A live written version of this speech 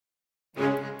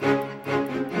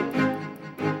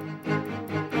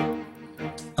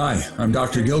Hi, I'm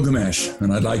Dr. Gilgamesh,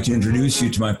 and I'd like to introduce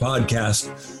you to my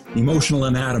podcast, Emotional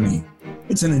Anatomy.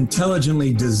 It's an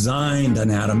intelligently designed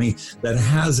anatomy that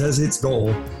has as its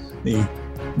goal the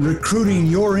recruiting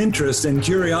your interest and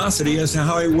curiosity as to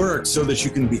how it works so that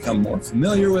you can become more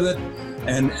familiar with it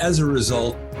and, as a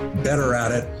result, better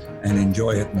at it and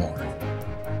enjoy it more.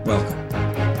 Welcome.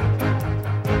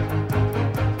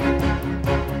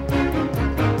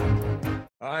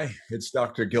 Hi, it's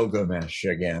Dr. Gilgamesh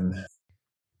again.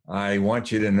 I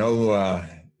want you to know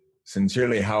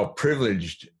sincerely how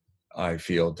privileged I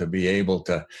feel to be able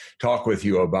to talk with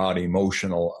you about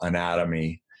emotional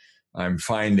anatomy. I'm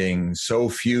finding so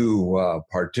few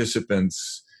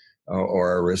participants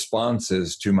or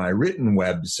responses to my written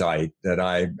website that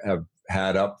I have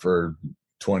had up for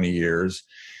 20 years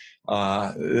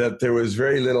that there was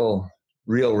very little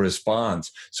real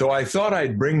response. So I thought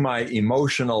I'd bring my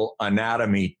emotional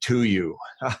anatomy to you.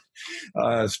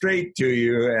 Straight to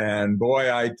you, and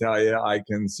boy, I tell you, I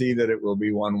can see that it will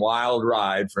be one wild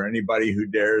ride for anybody who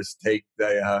dares take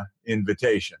the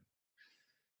invitation.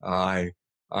 I'm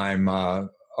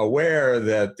aware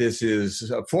that this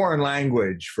is a foreign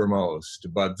language for most,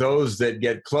 but those that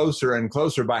get closer and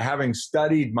closer by having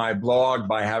studied my blog,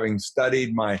 by having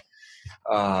studied my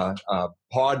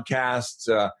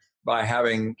podcasts, by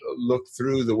having looked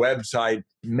through the website,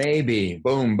 maybe,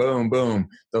 boom, boom, boom,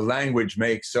 the language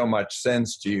makes so much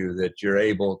sense to you that you're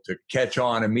able to catch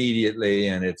on immediately,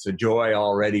 and it's a joy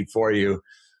already for you.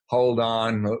 Hold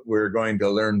on, we're going to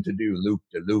learn to do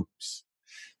loop-de-loops.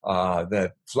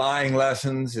 That flying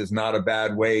lessons is not a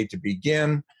bad way to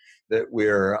begin, that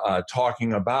we're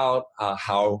talking about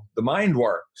how the mind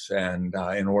works. And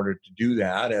in order to do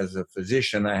that, as a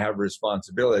physician, I have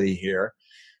responsibility here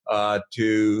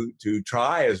to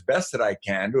try as best that I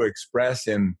can to express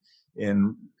in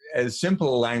as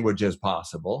simple a language as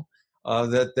possible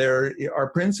that there are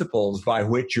principles by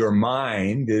which your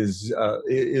mind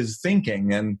is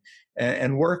thinking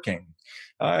and working.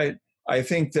 I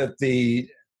think that the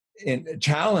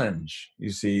challenge,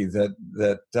 you see,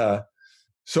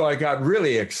 so I got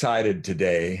really excited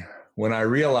today when I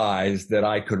realized that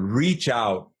I could reach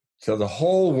out to the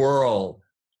whole world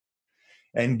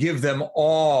and give them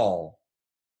all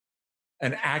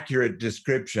an accurate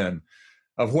description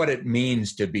of what it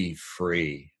means to be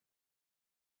free.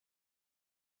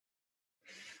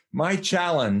 My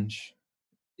challenge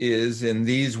is in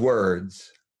these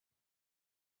words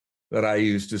that I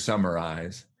use to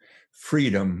summarize: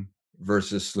 freedom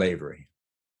versus slavery.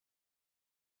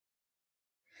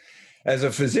 As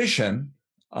a physician,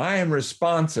 I am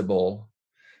responsible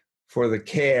for the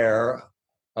care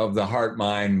of the heart,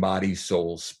 mind, body,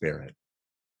 soul, spirit.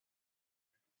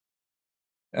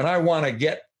 And I want to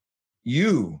get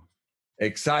you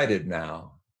excited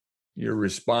now. You're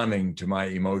responding to my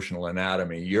emotional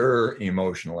anatomy, your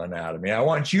emotional anatomy. I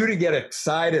want you to get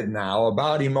excited now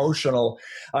about emotional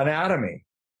anatomy.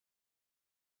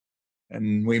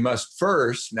 And we must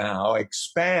first now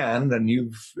expand, and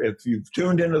if you've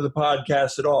tuned into the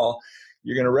podcast at all,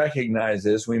 you're going to recognize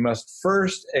this. We must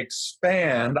first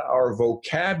expand our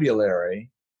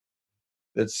vocabulary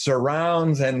that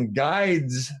surrounds and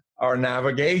guides our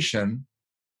navigation: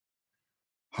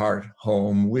 heart,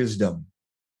 home, wisdom.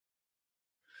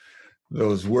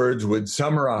 Those words would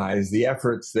summarize the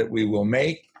efforts that we will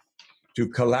make to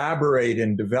collaborate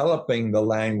in developing the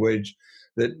language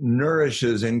that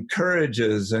nourishes,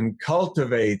 encourages, and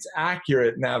cultivates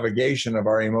accurate navigation of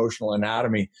our emotional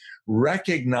anatomy,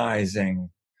 recognizing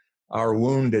our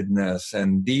woundedness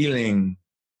and dealing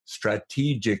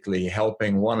strategically,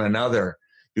 helping one another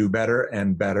do better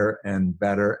and better and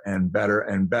better and better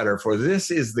and better. For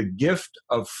this is the gift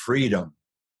of freedom,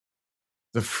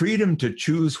 the freedom to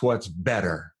choose what's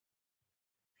better.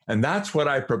 And that's what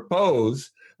I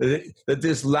propose, that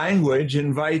this language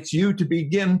invites you to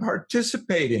begin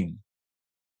participating.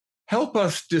 Help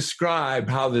us describe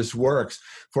how this works,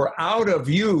 for out of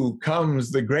you comes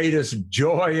the greatest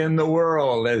joy in the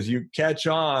world as you catch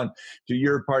on to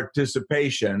your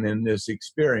participation in this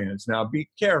experience. Now, be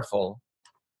careful.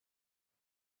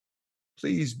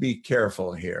 Please be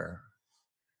careful here,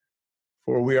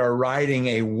 for we are riding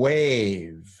a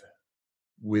wave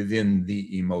within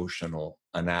the emotional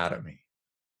anatomy.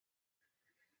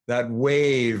 That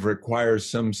wave requires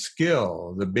some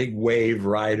skill. The big wave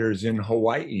riders in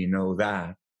Hawaii know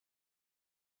that.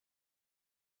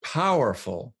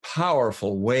 Powerful,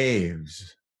 powerful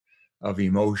waves of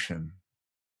emotion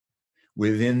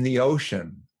within the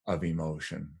ocean of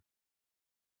emotion.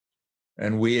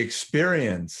 And we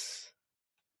experience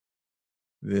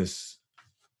this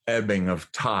ebbing of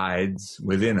tides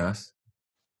within us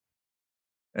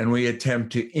and we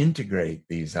attempt to integrate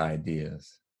these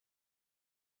ideas.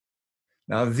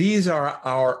 Now, these are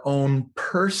our own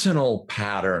personal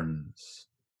patterns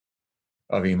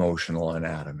of emotional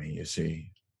anatomy, you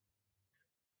see.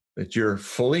 That you're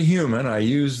fully human. I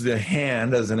use the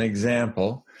hand as an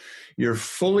example. You're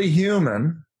fully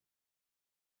human,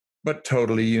 but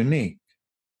totally unique.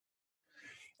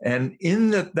 And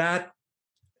in that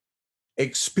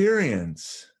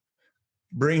experience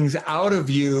brings out of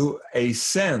you a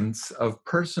sense of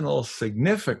personal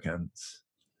significance,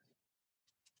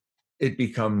 it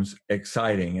becomes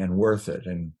exciting and worth it,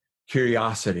 and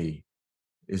curiosity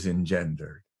is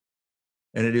engendered.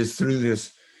 And it is through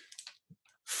this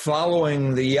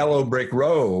following the yellow brick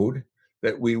road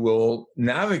that we will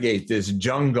navigate this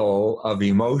jungle of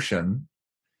emotion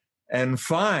and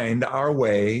find our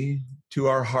way to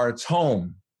our heart's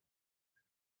home.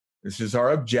 This is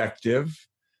our objective,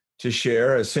 to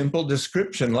share a simple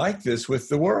description like this with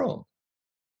the world.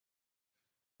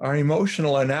 Our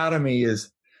emotional anatomy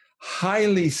is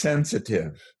highly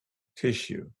sensitive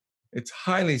tissue. It's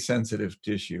highly sensitive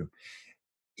tissue,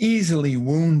 easily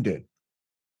wounded.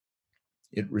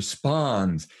 It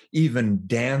responds, even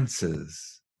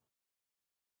dances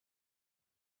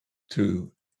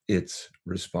to its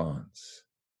response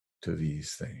to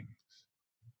these things.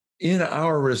 In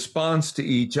our response to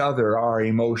each other, our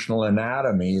emotional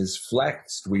anatomy is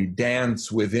flexed. We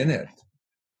dance within it.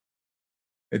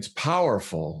 It's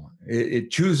powerful.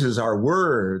 It chooses our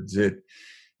words.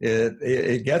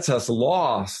 It gets us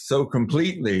lost so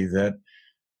completely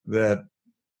that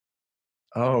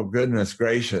oh, goodness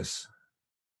gracious,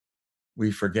 we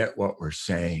forget what we're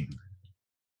saying.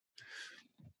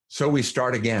 So we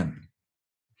start again.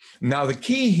 Now, the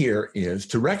key here is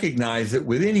to recognize that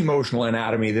within emotional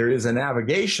anatomy, there is a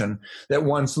navigation that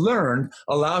once learned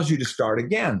allows you to start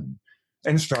again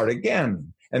and start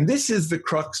again. And this is the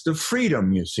crux of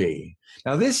freedom, you see.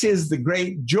 Now, this is the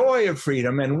great joy of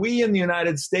freedom. And we in the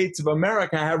United States of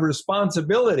America have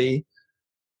responsibility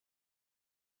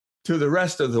to the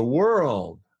rest of the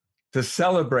world to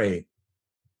celebrate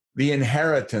the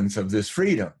inheritance of this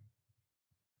freedom.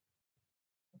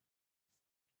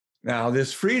 Now,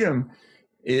 this freedom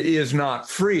is not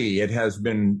free. It has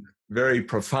been very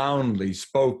profoundly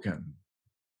spoken.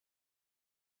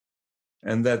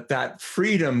 And that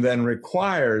freedom then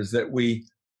requires that we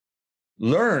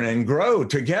learn and grow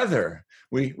together.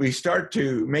 We start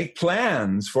to make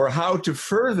plans for how to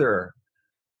further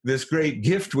this great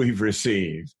gift we've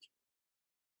received.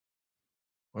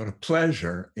 What a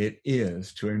pleasure it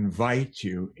is to invite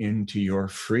you into your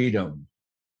freedom.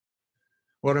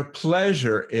 What a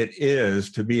pleasure it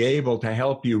is to be able to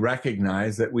help you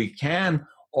recognize that we can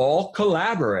all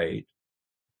collaborate.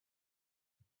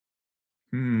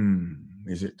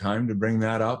 Is it time to bring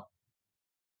that up?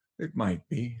 It might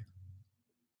be.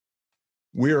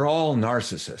 We're all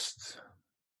narcissists.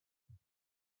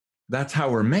 That's how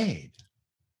we're made.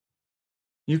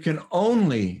 You can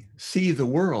only see the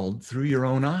world through your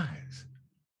own eyes.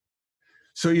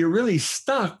 So you're really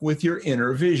stuck with your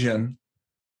inner vision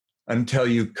until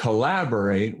you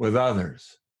collaborate with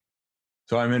others.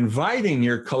 So I'm inviting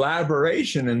your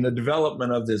collaboration in the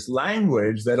development of this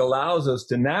language that allows us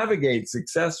to navigate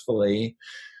successfully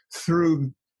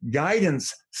through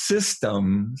guidance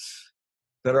systems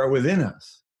that are within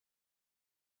us.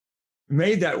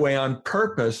 Made that way on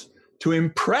purpose to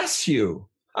impress you,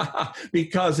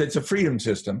 because it's a freedom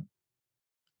system.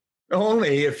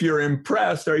 Only if you're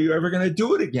impressed are you ever going to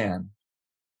do it again.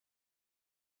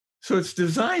 So it's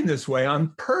designed this way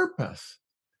on purpose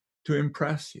to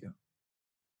impress you.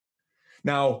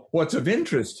 Now, what's of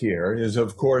interest here is,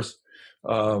 of course,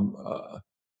 a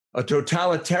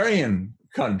totalitarian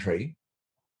country,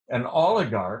 an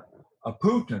oligarch, a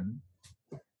Putin.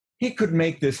 He could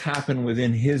make this happen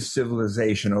within his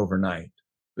civilization overnight.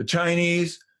 The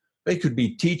Chinese, they could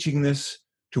be teaching this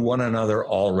to one another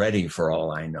already, for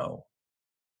all I know.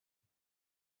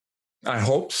 I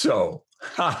hope so.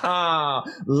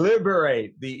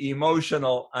 Liberate the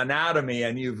emotional anatomy,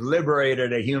 and you've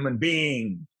liberated a human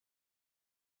being.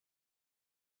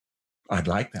 I'd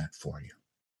like that for you.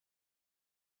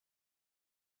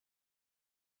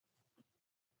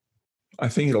 I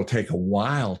think it'll take a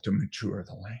while to mature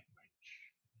the language.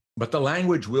 But the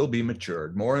language will be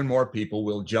matured. More and more people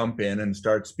will jump in and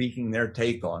start speaking their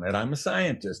take on it. I'm a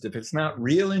scientist. If it's not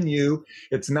real in you,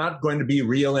 it's not going to be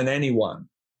real in anyone.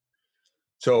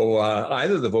 So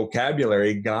either the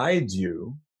vocabulary guides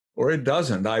you or it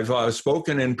doesn't. I've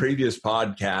spoken in previous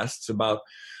podcasts about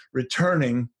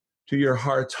returning to your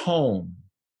heart's home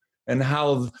and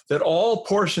how that all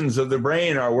portions of the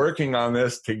brain are working on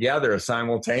this together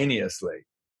simultaneously.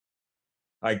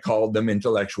 I called them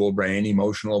intellectual brain,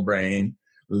 emotional brain,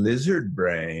 lizard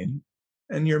brain,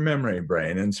 and your memory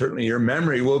brain. And certainly your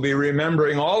memory will be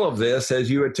remembering all of this as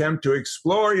you attempt to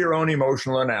explore your own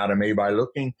emotional anatomy by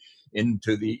looking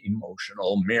into the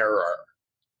emotional mirror.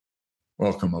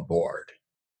 Welcome aboard.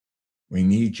 We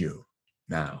need you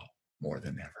now more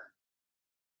than ever.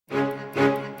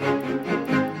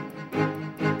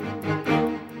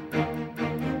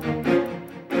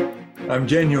 I'm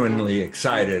genuinely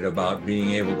excited about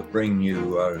being able to bring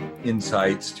you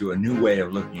insights to a new way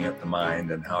of looking at the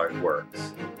mind and how it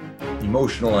works.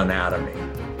 Emotional anatomy.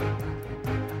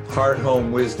 Heart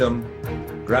home wisdom.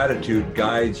 Gratitude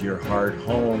guides your heart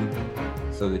home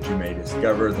so that you may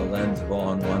discover the lens of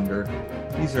awe and wonder.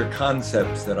 These are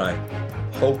concepts that I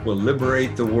hope will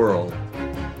liberate the world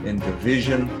into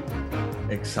vision,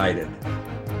 excited,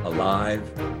 alive,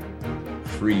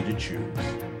 free to choose.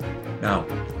 Now,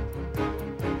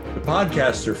 the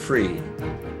podcasts are free,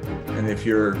 and if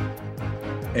you're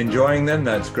enjoying them,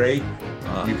 that's great.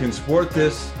 You can support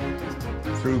this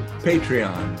through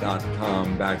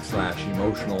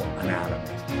patreon.com/emotional anatomy.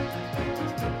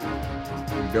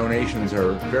 Donations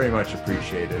are very much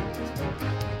appreciated,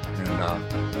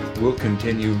 and we'll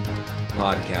continue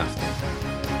podcasting.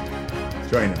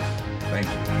 Join us. Thank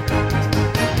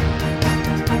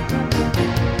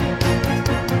you.